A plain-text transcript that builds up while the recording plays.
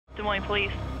Des Moines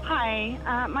Police.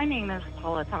 Hi, my name is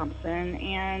Paula Thompson,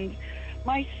 and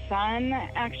my son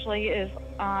actually is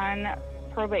on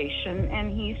probation,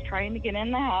 and he's trying to get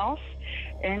in the house.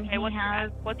 And Hey,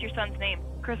 what's your son's name?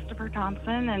 Christopher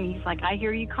Thompson, and he's like, I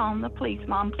hear you calling the police,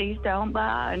 Mom, please don't,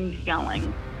 and he's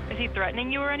yelling. Is he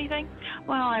threatening you or anything?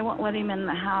 Well, I won't let him in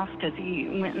the house because he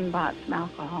went and bought some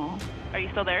alcohol. Are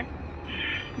you still there?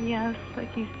 Yes,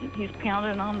 like he's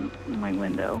pounding on my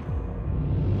window.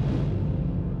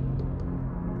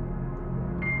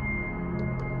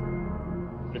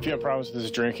 If you have problems with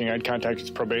his drinking, I'd contact his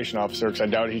probation officer because I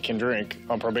doubt he can drink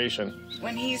on probation.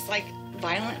 When he's like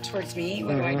violent towards me,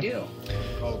 what do I do?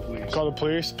 Call the police. Call the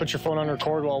police. Put your phone on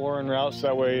record while we're en route, so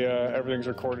that way everything's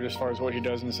recorded as far as what he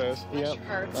does and says. Yep.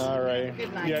 Cards. All right.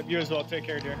 Good night. Yep, you as well. Take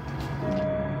care, dear.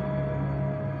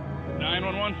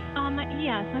 911?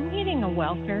 Yes, I'm needing a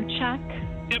welfare check.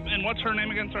 Yep, and what's her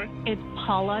name again, sorry? It's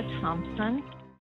Paula Thompson.